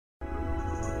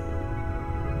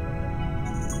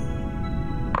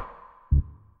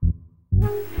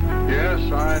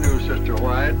Yes, I knew Sister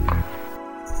White.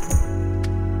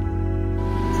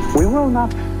 We will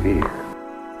not fear.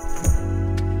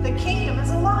 The kingdom is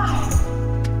alive.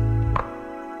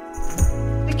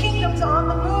 The kingdom's on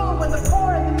the move when the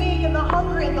poor and the meek and the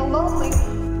hungry and the lonely.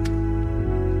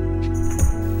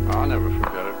 I'll never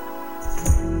forget it.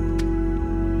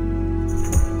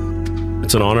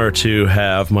 It's an honor to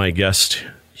have my guest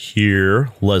here,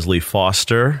 Leslie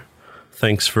Foster.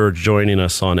 Thanks for joining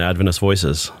us on Adventist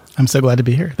Voices. I'm so glad to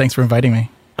be here. Thanks for inviting me.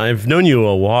 I've known you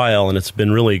a while, and it's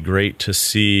been really great to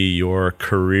see your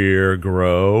career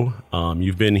grow.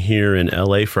 You've been here in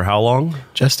LA for how long?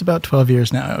 Just about 12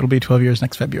 years now. It'll be 12 years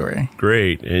next February.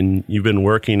 Great. And you've been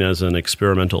working as an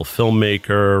experimental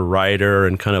filmmaker, writer,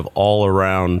 and kind of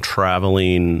all-around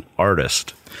traveling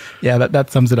artist. Yeah,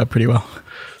 that sums it up pretty well.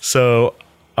 So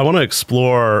I want to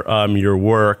explore your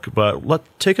work, but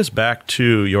take us back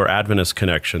to your Adventist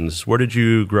connections. Where did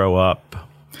you grow up?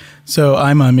 So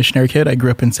I'm a missionary kid. I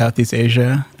grew up in Southeast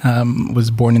Asia,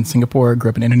 was born in Singapore, grew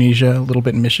up in Indonesia, a little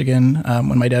bit in Michigan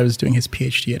when my dad was doing his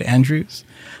PhD at Andrews,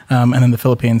 and then the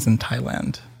Philippines and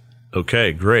Thailand.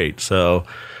 Okay, great. So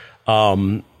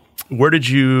where did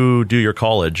you do your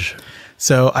college?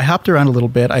 So I hopped around a little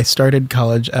bit. I started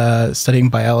college studying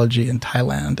biology in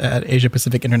Thailand at Asia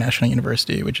Pacific International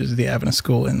University, which is the Adventist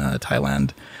school in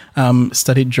Thailand.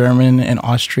 Studied German in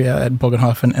Austria at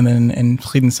Bogenhofen and then in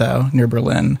Friedensau near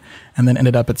Berlin, and then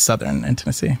ended up at Southern in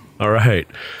Tennessee. All right.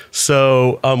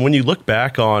 So when you look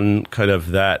back on kind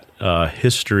of that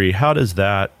history, how does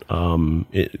that kind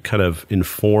of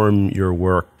inform your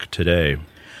work today?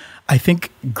 I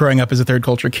think growing up as a third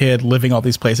culture kid, living all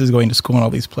these places, going to school in all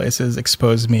these places,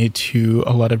 exposed me to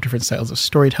a lot of different styles of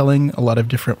storytelling, a lot of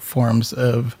different forms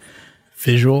of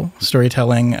visual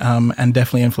storytelling, and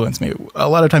definitely influenced me. A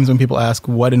lot of times when people ask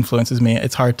what influences me,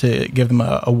 it's hard to give them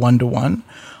a one-to-one.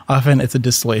 Often it's a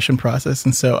distillation process.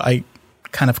 And so I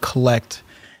kind of collect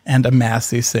and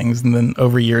amass these things. And then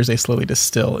over years, they slowly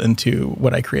distill into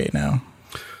what I create now.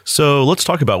 So let's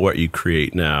talk about what you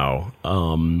create now.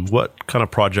 What kind of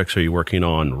projects are you working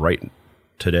on right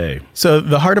today? So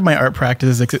the heart of my art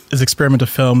practice is experimental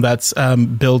film that's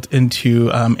built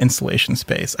into installation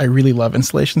space. I really love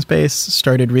installation space.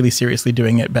 Started really seriously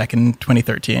doing it back in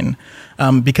 2013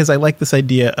 because I like this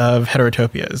idea of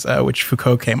heterotopias, which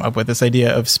Foucault came up with, this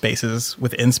idea of spaces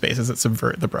within spaces that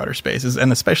subvert the broader spaces.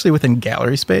 And especially within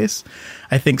gallery space,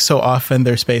 I think so often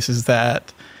there are spaces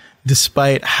that,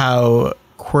 despite how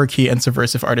quirky and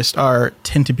subversive artists are,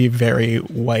 tend to be very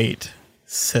white,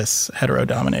 cis,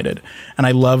 hetero-dominated. And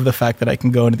I love the fact that I can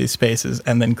go into these spaces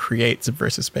and then create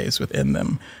subversive space within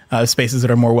them, spaces that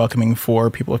are more welcoming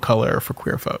for people of color, for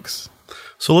queer folks.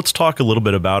 So let's talk a little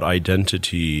bit about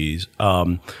identities.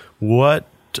 What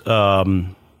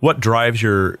drives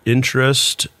your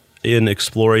interest in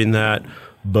exploring that,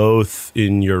 both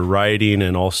in your writing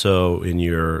and also in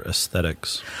your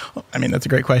aesthetics? I mean, that's a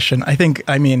great question.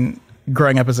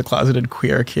 Growing up as a closeted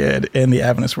queer kid in the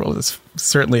Adventist world is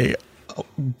certainly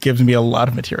gives me a lot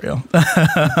of material.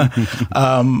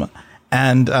 I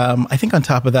think on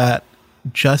top of that,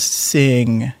 just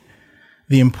seeing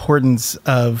the importance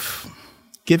of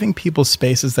giving people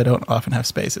spaces that don't often have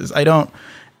spaces. I don't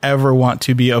ever want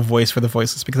to be a voice for the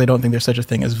voiceless because I don't think there's such a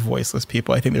thing as voiceless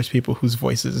people. I think there's people whose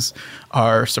voices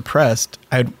are suppressed.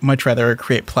 I'd much rather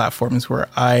create platforms where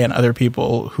I and other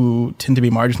people who tend to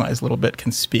be marginalized a little bit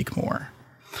can speak more.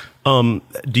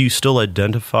 Do you still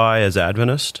identify as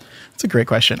Adventist? That's a great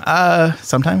question.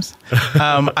 Sometimes.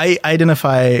 I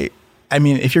identify,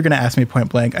 if you're going to ask me point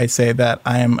blank, I'd say that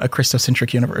I am a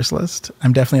Christocentric universalist.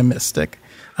 I'm definitely a mystic.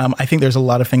 I think there's a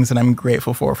lot of things that I'm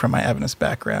grateful for from my Adventist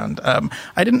background.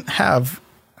 I didn't have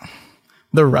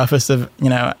the roughest of,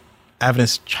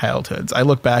 Adventist childhoods. I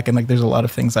look back and there's a lot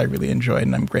of things I really enjoyed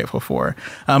and I'm grateful for.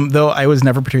 Though I was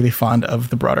never particularly fond of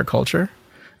the broader culture,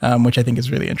 which I think is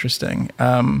really interesting.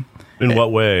 In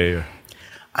what way?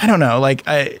 I don't know.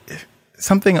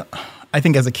 Something I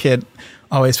think as a kid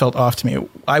always felt off to me.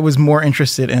 I was more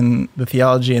interested in the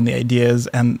theology and the ideas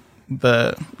and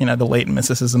the latent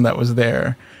mysticism that was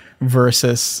there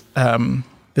versus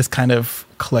this kind of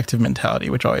collective mentality,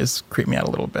 which always creeped me out a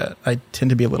little bit. I tend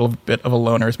to be a little bit of a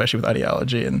loner, especially with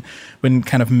ideology. And when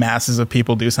kind of masses of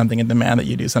people do something and demand that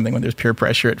you do something, when there's peer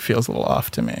pressure, it feels a little off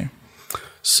to me.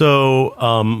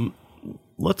 So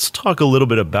let's talk a little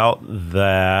bit about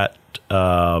that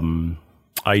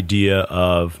idea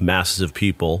of masses of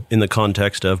people in the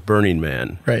context of Burning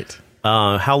Man. Right.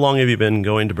 How long have you been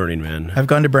going to Burning Man? I've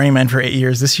gone to Burning Man for 8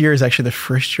 years. This year is actually the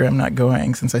first year I'm not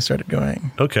going since I started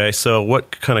going. Okay, so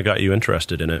what kind of got you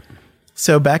interested in it?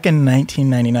 So back in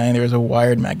 1999, there was a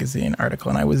Wired magazine article,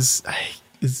 and I was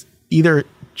either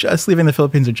just leaving the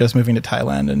Philippines or just moving to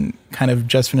Thailand and kind of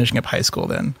just finishing up high school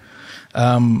then.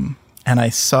 And I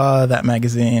saw that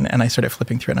magazine and I started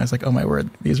flipping through it and I was like, oh my word,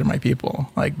 these are my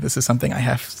people. Like, this is something I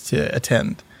have to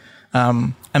attend.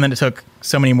 And then it took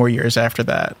so many more years after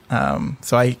that.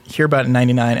 So I hear about it in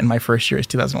 99 and my first year is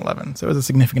 2011. So it was a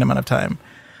significant amount of time.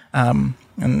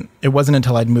 And it wasn't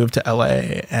until I'd moved to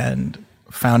LA and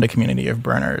found a community of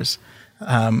burners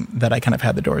that I kind of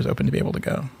had the doors open to be able to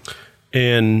go.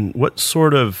 And what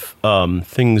sort of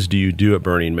things do you do at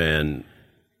Burning Man?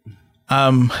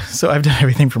 So I've done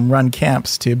everything from run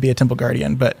camps to be a temple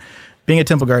guardian, but being a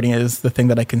temple guardian is the thing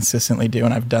that I consistently do,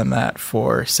 and I've done that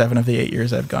for 7 of the 8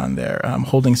 years I've gone there,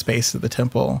 holding space at the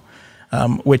temple,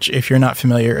 which, if you're not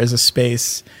familiar, is a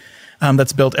space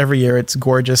that's built every year. It's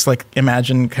gorgeous. Like,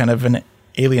 imagine kind of an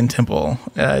alien temple.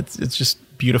 It's just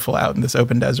beautiful out in this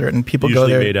open desert, and people go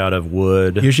there. Usually made out of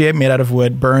wood. Usually made out of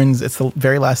wood. Burns. It's the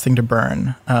very last thing to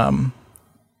burn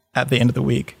at the end of the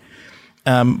week.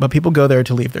 But people go there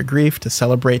to leave their grief, to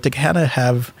celebrate, to kind of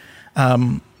have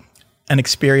an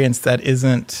experience that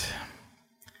isn't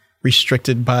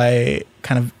restricted by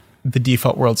kind of the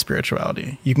default world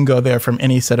spirituality. You can go there from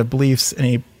any set of beliefs,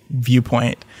 any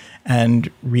viewpoint, and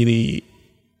really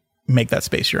make that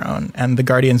space your own. And the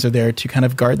guardians are there to kind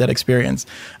of guard that experience.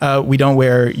 We don't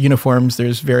wear uniforms.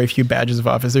 There's very few badges of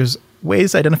office. There's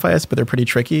ways to identify us, but they're pretty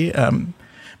tricky.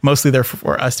 Mostly they're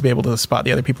for us to be able to spot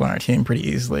the other people on our team pretty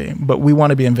easily. But we want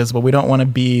to be invisible. We don't want to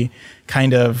be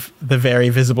kind of the very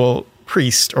visible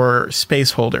priest or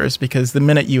space holders, because the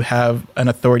minute you have an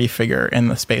authority figure in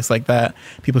the space like that,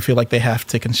 people feel like they have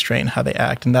to constrain how they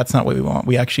act. And that's not what we want.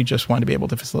 We actually just want to be able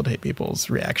to facilitate people's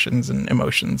reactions and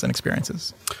emotions and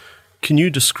experiences. Can you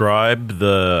describe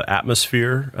the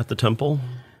atmosphere at the temple?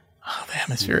 Oh, the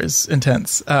atmosphere is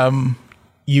intense.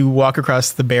 You walk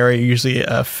across the barrier, usually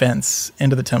a fence,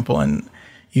 into the temple, and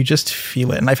you just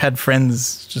feel it. And I've had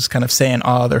friends just kind of say in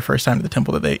awe their first time to the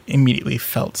temple that they immediately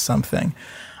felt something.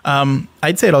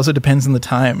 I'd say it also depends on the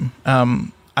time.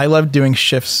 I love doing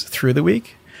shifts through the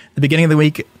week. The beginning of the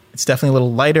week, it's definitely a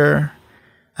little lighter.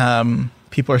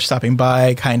 People are stopping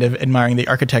by, kind of admiring the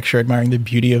architecture, admiring the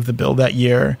beauty of the build that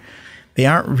year. They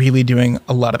aren't really doing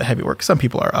a lot of the heavy work. Some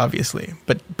people are, obviously.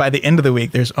 But by the end of the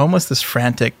week, there's almost this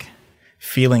frantic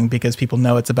feeling because people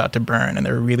know it's about to burn and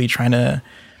they're really trying to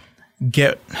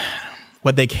get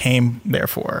what they came there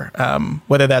for,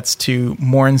 whether that's to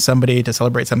mourn somebody, to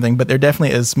celebrate something, but there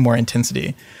definitely is more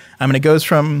intensity. And it goes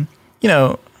from,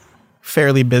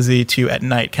 fairly busy to at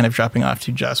night kind of dropping off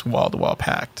to just wall-to-wall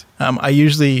packed. I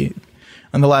usually,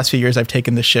 in the last few years, I've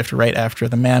taken the shift right after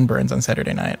the man burns on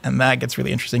Saturday night, and that gets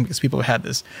really interesting because people have had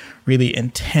this really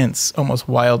intense, almost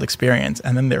wild experience,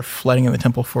 and then they're flooding in the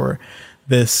temple for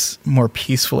this more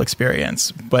peaceful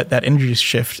experience, but that energy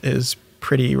shift is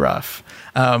pretty rough.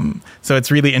 So it's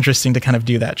really interesting to kind of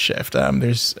do that shift.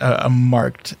 There's a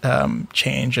marked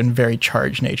change and very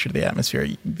charged nature to the atmosphere.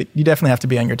 You definitely have to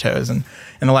be on your toes. And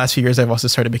in the last few years, I've also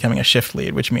started becoming a shift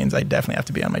lead, which means I definitely have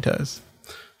to be on my toes.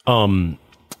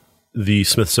 The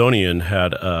Smithsonian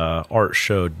had an art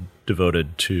show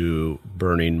devoted to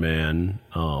Burning Man,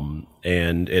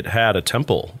 and it had a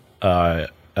temple at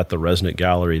the Resnick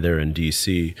Gallery there in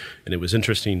D.C., and it was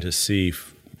interesting to see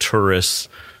tourists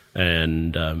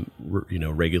and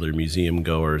regular museum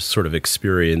goers sort of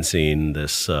experiencing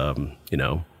this part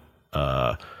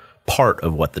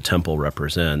of what the temple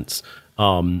represents.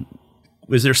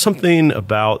 Is there something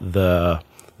about the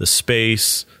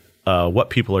space, what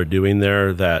people are doing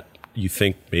there, that you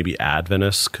think maybe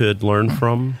Adventists could learn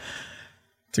from?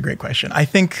 It's a great question. I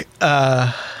think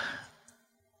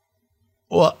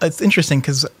it's interesting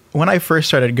because when I first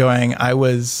started going, I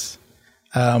was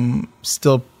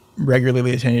still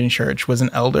regularly attending church, was an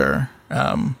elder,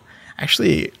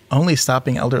 actually only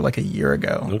stopping elder like a year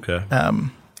ago. Okay.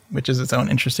 Which is its own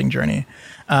interesting journey.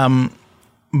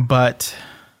 But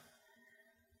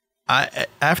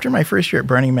after my first year at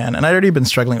Burning Man, and I'd already been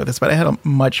struggling with this, but I had a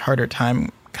much harder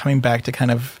time coming back to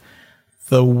kind of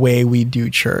the way we do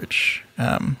church,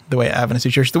 the way Adventists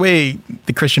do church, the way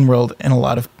the Christian world in a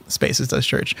lot of spaces does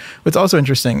church. What's also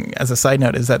interesting, as a side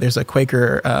note, is that there's a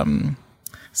Quaker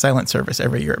silent service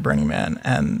every year at Burning Man,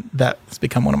 and that's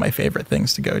become one of my favorite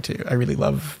things to go to. I really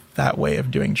love that way of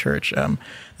doing church.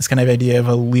 This kind of idea of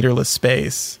a leaderless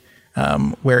space,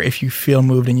 where if you feel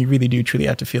moved, and you really do truly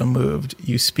have to feel moved,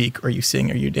 you speak or you sing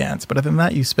or you dance. But other than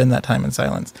that, you spend that time in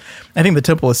silence. I think the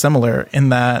temple is similar in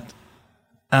that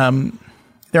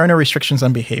there are no restrictions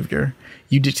on behavior.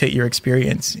 You dictate your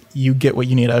experience. You get what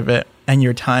you need out of it, and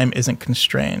your time isn't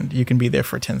constrained. You can be there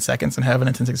for 10 seconds and have an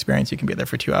intense experience. You can be there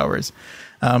for 2 hours.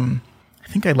 I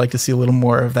think I'd like to see a little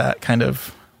more of that kind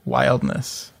of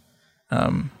wildness.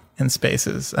 in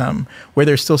spaces, where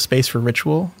there's still space for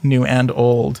ritual, new and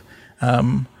old,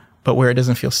 but where it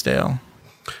doesn't feel stale.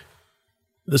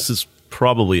 This is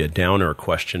probably a downer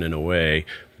question in a way,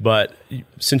 but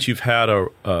since you've had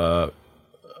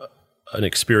an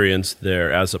experience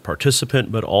there as a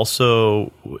participant, but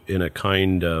also in a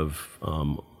kind of,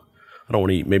 I don't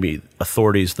want to, maybe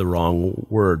authority is the wrong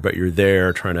word, but you're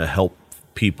there trying to help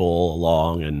people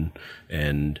along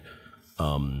and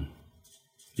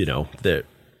you know, that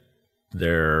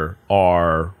there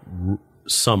are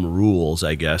some rules,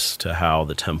 I guess, to how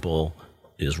the temple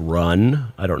is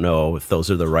run. I don't know if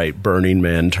those are the right Burning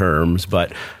Man terms,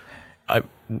 but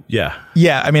yeah.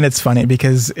 Yeah, I mean, it's funny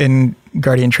because in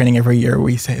Guardian training every year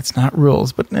we say it's not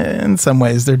rules, but in some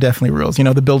ways they're definitely rules. You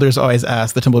know, the builders always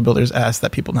ask, the temple builders ask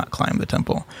that people not climb the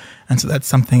temple. And so that's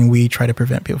something we try to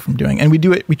prevent people from doing. And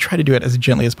we try to do it as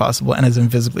gently as possible and as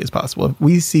invisibly as possible. If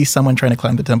we see someone trying to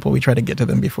climb the temple, we try to get to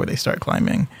them before they start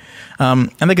climbing. And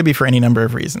that could be for any number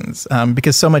of reasons,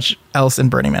 because so much else in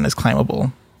Burning Man is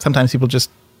climbable. Sometimes people just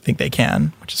think they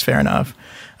can, which is fair enough.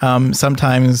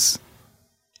 Sometimes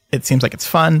it seems like it's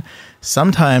fun.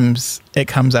 Sometimes it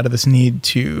comes out of this need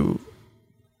to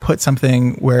put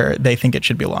something where they think it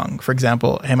should belong. For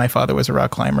example, hey, my father was a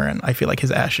rock climber and I feel like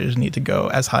his ashes need to go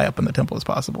as high up in the temple as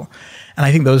possible. And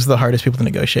I think those are the hardest people to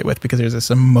negotiate with because there's this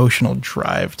emotional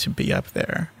drive to be up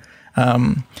there.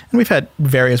 And we've had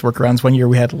various workarounds. One year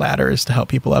we had ladders to help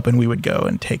people up and we would go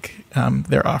and take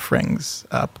their offerings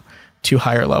up to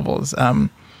higher levels.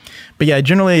 But yeah,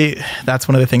 generally, that's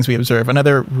one of the things we observe.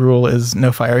 Another rule is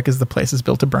no fire because the place is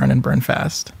built to burn and burn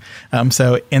fast.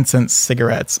 So incense,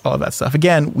 cigarettes, all of that stuff.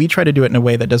 Again, we try to do it in a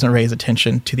way that doesn't raise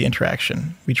attention to the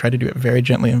interaction. We try to do it very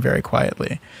gently and very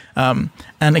quietly. And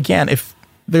again, if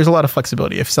there's a lot of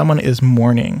flexibility. If someone is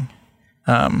mourning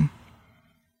in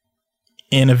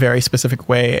a very specific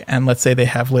way, and let's say they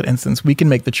have lit incense, we can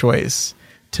make the choice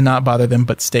to not bother them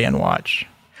but stay and watch.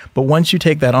 But once you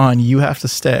take that on, you have to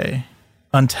stay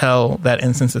until that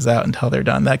incense is out, until they're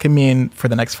done. That can mean for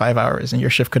the next 5 hours, and your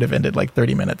shift could have ended like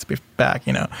 30 minutes back,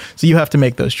 you know. So you have to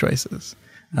make those choices.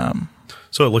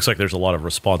 So it looks like there's a lot of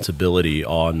responsibility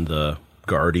on the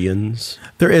guardians.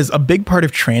 There is. A big part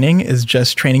of training is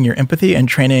just training your empathy and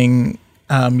training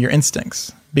your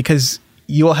instincts, because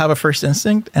you will have a first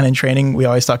instinct, and in training, we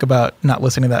always talk about not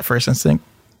listening to that first instinct,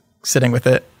 sitting with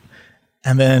it,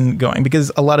 and then going,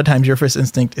 because a lot of times your first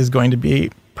instinct is going to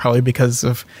be probably because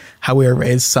of how we are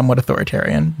raised, somewhat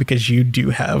authoritarian, because you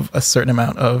do have a certain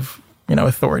amount of, you know,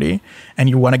 authority, and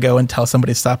you want to go and tell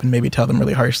somebody to stop and maybe tell them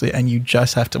really harshly, and you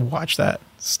just have to watch that.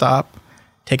 Stop,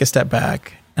 take a step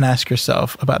back, and ask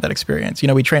yourself about that experience. You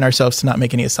know, we train ourselves to not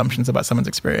make any assumptions about someone's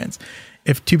experience.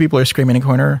 If two people are screaming in a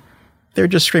corner, they're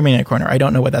just screaming in a corner. I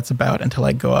don't know what that's about until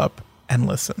I go up and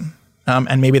listen.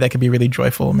 And maybe that could be really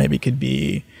joyful. Maybe it could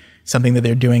be something that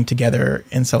they're doing together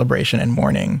in celebration and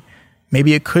mourning.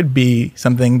 Maybe it could be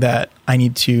something that I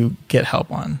need to get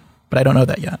help on, but I don't know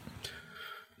that yet.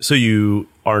 So you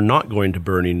are not going to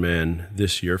Burning Man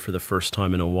this year for the first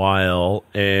time in a while,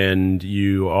 and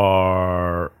you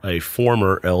are a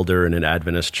former elder in an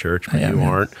Adventist church, but you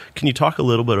aren't. Can you talk a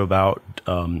little bit about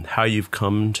how you've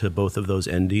come to both of those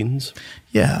endings?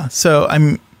 Yeah. So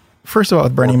I'm, first of all,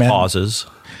 with Burning Man. Pauses.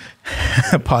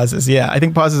 Pauses. Yeah. I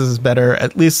think pauses is better,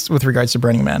 at least with regards to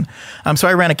Burning Man. So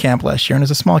I ran a camp last year, and it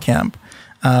was a small camp,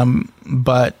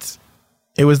 but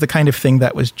it was the kind of thing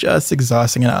that was just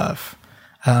exhausting enough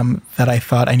that I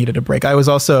thought I needed a break. I was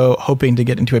also hoping to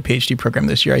get into a PhD program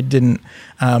this year. I didn't,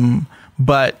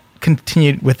 but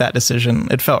continued with that decision.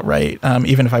 It felt right,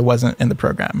 even if I wasn't in the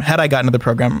program. Had I gotten into the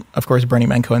program, of course, Burning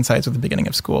Man coincides with the beginning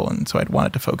of school, and so I'd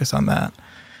wanted to focus on that.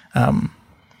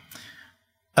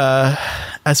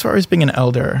 As far as being an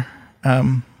elder,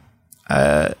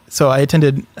 so I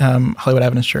attended Hollywood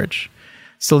Adventist Church,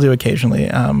 still do occasionally,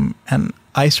 and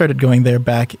I started going there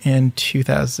back in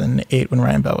 2008 when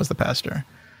Ryan Bell was the pastor.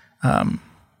 And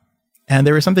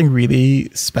there was something really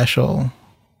special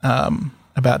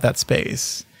about that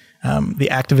space. The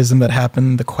activism that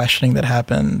happened, the questioning that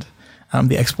happened,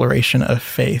 the exploration of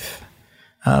faith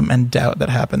and doubt that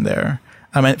happened there.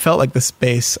 And it felt like the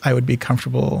space I would be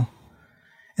comfortable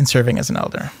in serving as an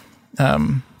elder.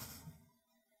 I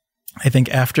think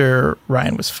after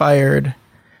Ryan was fired,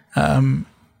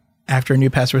 after a new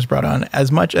pastor was brought on,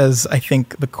 as much as I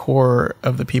think the core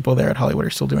of the people there at Hollywood are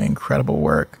still doing incredible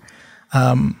work,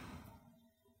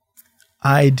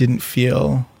 I didn't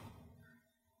feel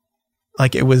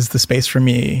like it was the space for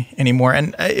me anymore.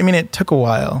 And I mean, it took a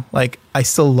while. Like, I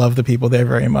still love the people there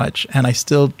very much, and I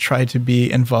still try to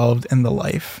be involved in the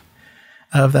life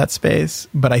of that space.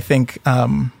 But I think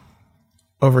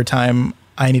over time,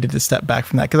 I needed to step back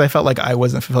from that because I felt like I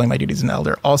wasn't fulfilling my duties as an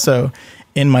elder. Also,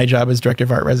 in my job as director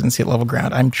of art residency at Level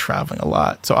Ground, I'm traveling a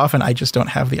lot. So often I just don't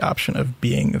have the option of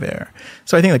being there.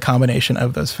 So I think the combination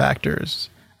of those factors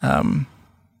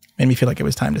made me feel like it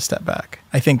was time to step back.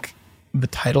 I think the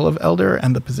title of elder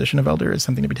and the position of elder is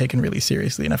something to be taken really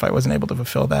seriously. And if I wasn't able to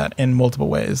fulfill that in multiple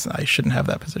ways, I shouldn't have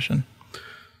that position.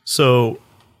 So,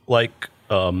 like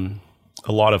a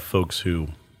lot of folks who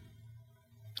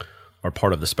are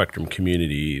part of the Spectrum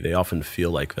community, they often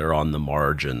feel like they're on the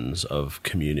margins of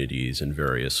communities in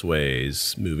various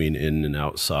ways, moving in and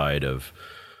outside of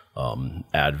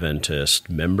Adventist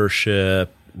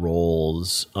membership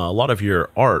roles. A lot of your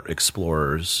art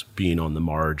explores being on the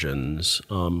margins.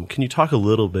 Can you talk a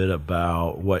little bit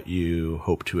about what you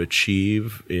hope to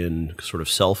achieve in sort of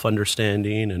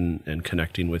self-understanding and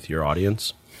connecting with your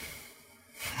audience?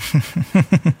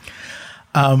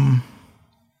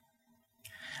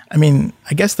 I mean,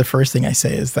 I guess the first thing I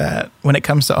say is that when it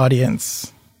comes to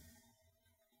audience,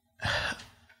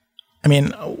 I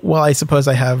mean, while I suppose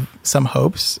I have some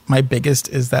hopes, my biggest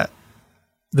is that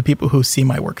the people who see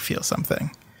my work feel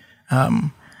something.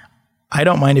 I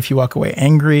don't mind if you walk away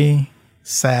angry,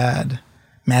 sad,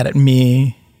 mad at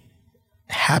me,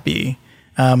 happy.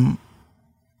 I'd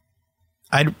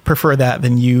prefer that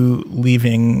than you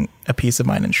leaving a piece of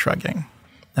mine and shrugging.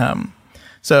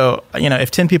 So, if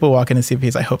 10 people walk in and see a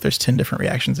piece, I hope there's 10 different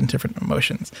reactions and different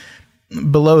emotions.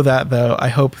 Below that, though, I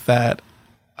hope that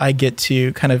I get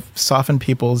to kind of soften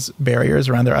people's barriers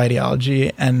around their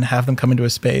ideology and have them come into a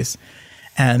space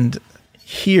and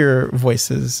hear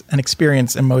voices and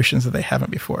experience emotions that they haven't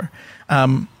before.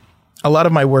 A lot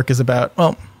of my work is about,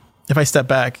 well, if I step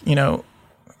back,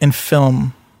 in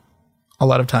film, a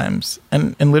lot of times,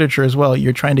 and in literature as well,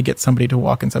 you're trying to get somebody to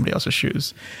walk in somebody else's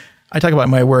shoes. I talk about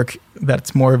my work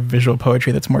that's more visual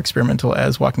poetry, that's more experimental,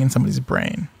 as walking in somebody's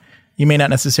brain. You may not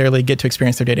necessarily get to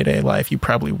experience their day-to-day life. You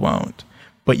probably won't.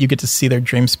 But you get to see their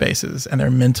dream spaces and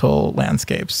their mental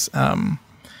landscapes.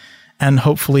 And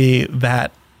hopefully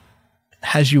that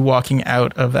has you walking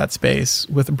out of that space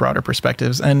with broader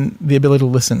perspectives and the ability to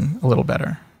listen a little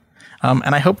better.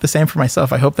 And I hope the same for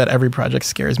myself. I hope that every project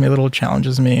scares me a little,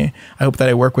 challenges me. I hope that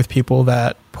I work with people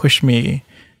that push me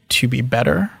to be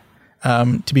better,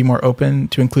 to be more open,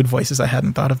 to include voices I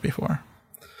hadn't thought of before.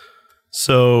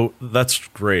 So that's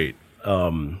great.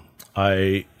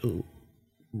 I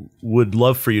would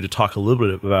love for you to talk a little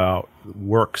bit about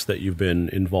works that you've been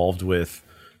involved with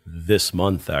this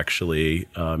month, actually.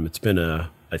 It's been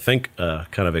I think a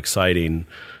kind of exciting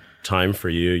time for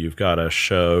you. You've got a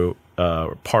show,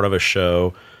 part of a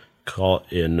show called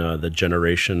in the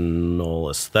Generational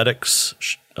Aesthetics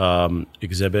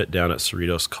exhibit down at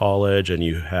Cerritos College, and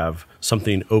you have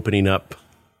something opening up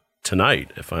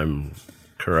tonight, if I'm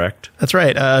correct. That's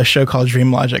right, a show called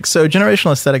Dream Logic. So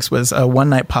Generational Aesthetics was a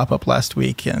one-night pop-up last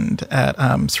weekend at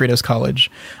Cerritos College.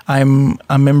 I'm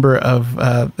a member of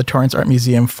the Torrance Art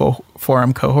Museum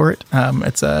Forum cohort.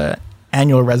 It's a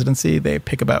annual residency. They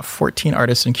pick about 14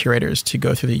 artists and curators to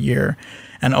go through the year,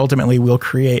 and ultimately we'll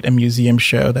create a museum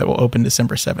show that will open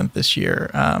December 7th this year.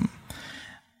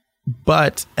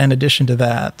 But in addition to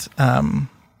that,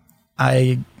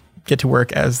 I get to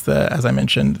work as I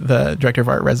mentioned, the director of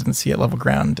art residency at Level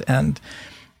Ground, and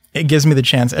it gives me the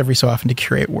chance every so often to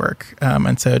curate work.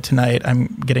 And so tonight I'm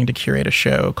getting to curate a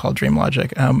show called Dream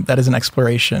Logic. That is an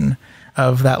exploration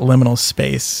of that liminal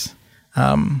space,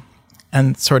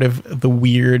 and sort of the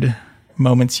weird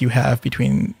moments you have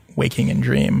between waking and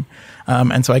dream.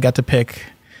 And so I got to pick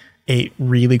 8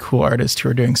 really cool artists who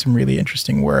are doing some really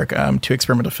interesting work, 2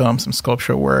 experimental films, some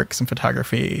sculptural work, some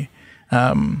photography,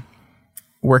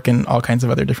 work in all kinds of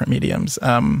other different mediums.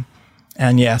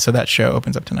 And yeah, so that show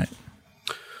opens up tonight.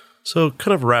 So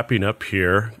kind of wrapping up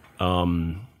here,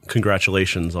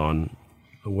 congratulations on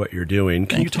what you're doing.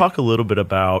 Can you talk a little bit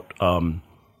about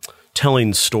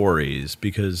telling stories?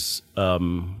 Because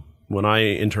when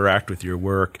I interact with your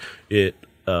work, it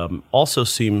also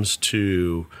seems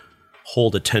to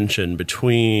hold a tension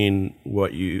between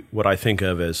what I think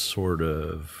of as sort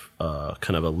of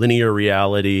kind of a linear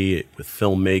reality with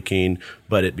filmmaking,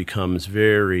 but it becomes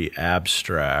very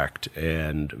abstract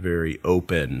and very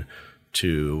open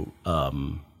to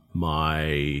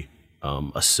my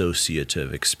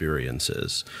associative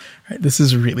experiences. Right. This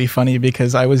is really funny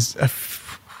because I was a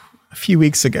few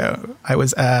weeks ago, I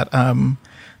was at the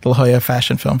La Jolla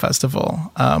Fashion Film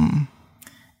Festival,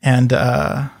 and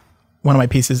one of my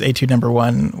pieces, Etude Number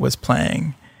 1, was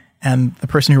playing. And the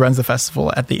person who runs the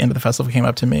festival at the end of the festival came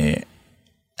up to me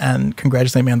and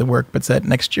congratulated me on the work, but said,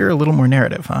 "Next year, a little more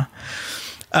narrative, huh?"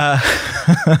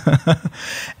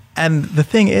 And the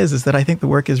thing is that I think the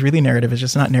work is really narrative. It's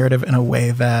just not narrative in a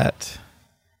way that,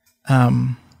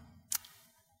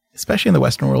 especially in the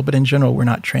Western world, but in general, we're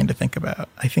not trained to think about.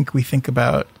 I think we think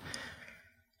about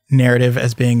narrative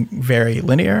as being very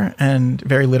linear and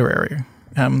very literary,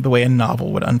 the way a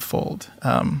novel would unfold.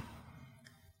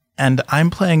 And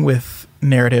I'm playing with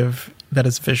narrative that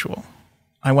is visual.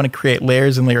 I want to create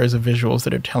layers and layers of visuals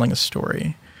that are telling a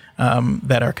story,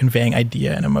 that are conveying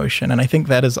idea and emotion. And I think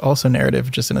that is also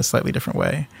narrative, just in a slightly different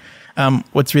way.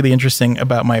 What's really interesting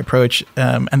about my approach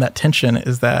and that tension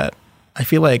is that I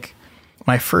feel like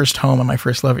my first home and my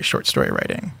first love is short story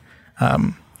writing.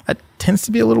 That tends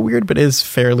to be a little weird, but is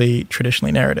fairly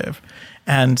traditionally narrative.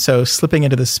 And so slipping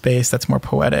into this space that's more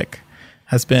poetic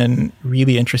has been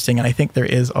really interesting. And I think there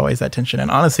is always that tension. And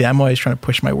honestly, I'm always trying to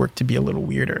push my work to be a little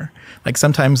weirder. Like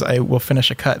sometimes I will finish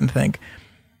a cut and think,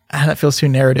 that feels too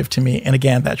narrative to me. And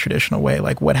again, that traditional way,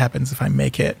 like what happens if I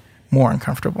make it more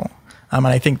uncomfortable? And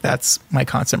I think that's my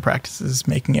constant practice, is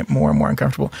making it more and more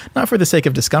uncomfortable. Not for the sake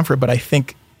of discomfort, but I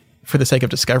think for the sake of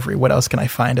discovery. What else can I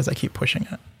find as I keep pushing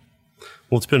it?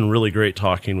 Well, it's been really great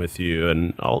talking with you.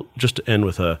 And I'll just end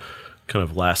with a kind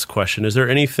of last question. Is there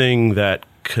anything that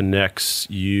connects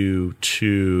you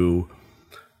to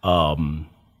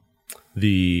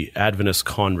the Adventist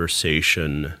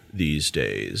conversation these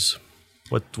days?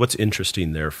 What's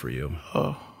interesting there for you?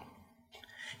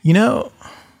 You know,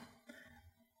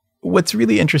 what's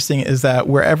really interesting is that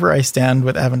wherever I stand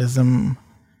with Adventism,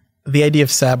 the idea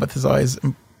of Sabbath has always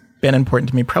been important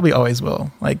to me, probably always will.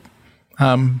 Like,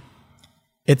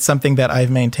 it's something that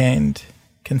I've maintained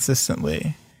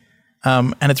consistently.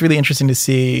 And it's really interesting to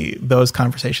see those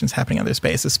conversations happening in their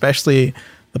space, especially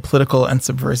the political and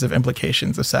subversive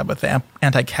implications of Sabbath, the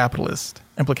anti-capitalist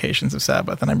implications of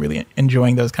Sabbath. And I'm really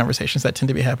enjoying those conversations that tend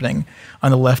to be happening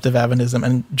on the left of Adventism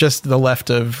and just the left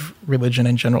of religion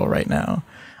in general right now.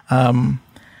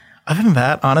 Other than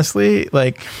that, honestly,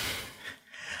 like,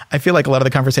 I feel like a lot of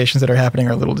the conversations that are happening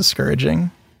are a little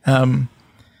discouraging.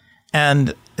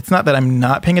 And it's not that I'm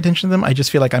not paying attention to them. I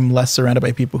just feel like I'm less surrounded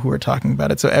by people who are talking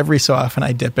about it. So every so often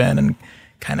I dip in and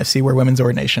kind of see where women's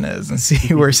ordination is and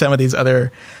see where some of these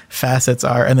other facets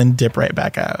are, and then dip right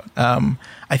back out.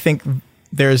 I think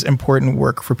there's important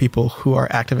work for people who are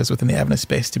activists within the Adventist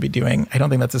space to be doing. I don't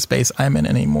think that's a space I'm in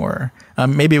anymore.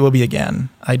 Maybe it will be again.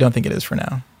 I don't think it is for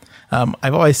now.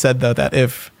 I've always said, though, that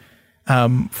if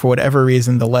for whatever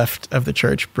reason the left of the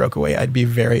church broke away, I'd be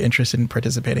very interested in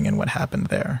participating in what happened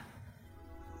there.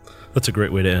 That's a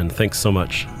great way to end. Thanks so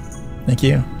much. Thank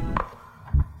you.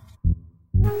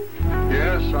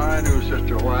 Yes, I knew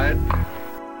Sister White.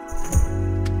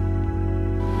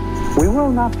 We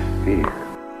will not fear.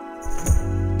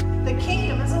 The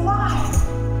kingdom is alive.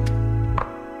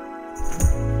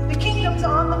 The kingdom's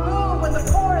on the move when the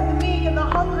poor and the meek and the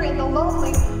hungry and the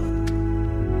lonely.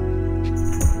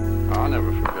 I'll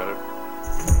never forget it.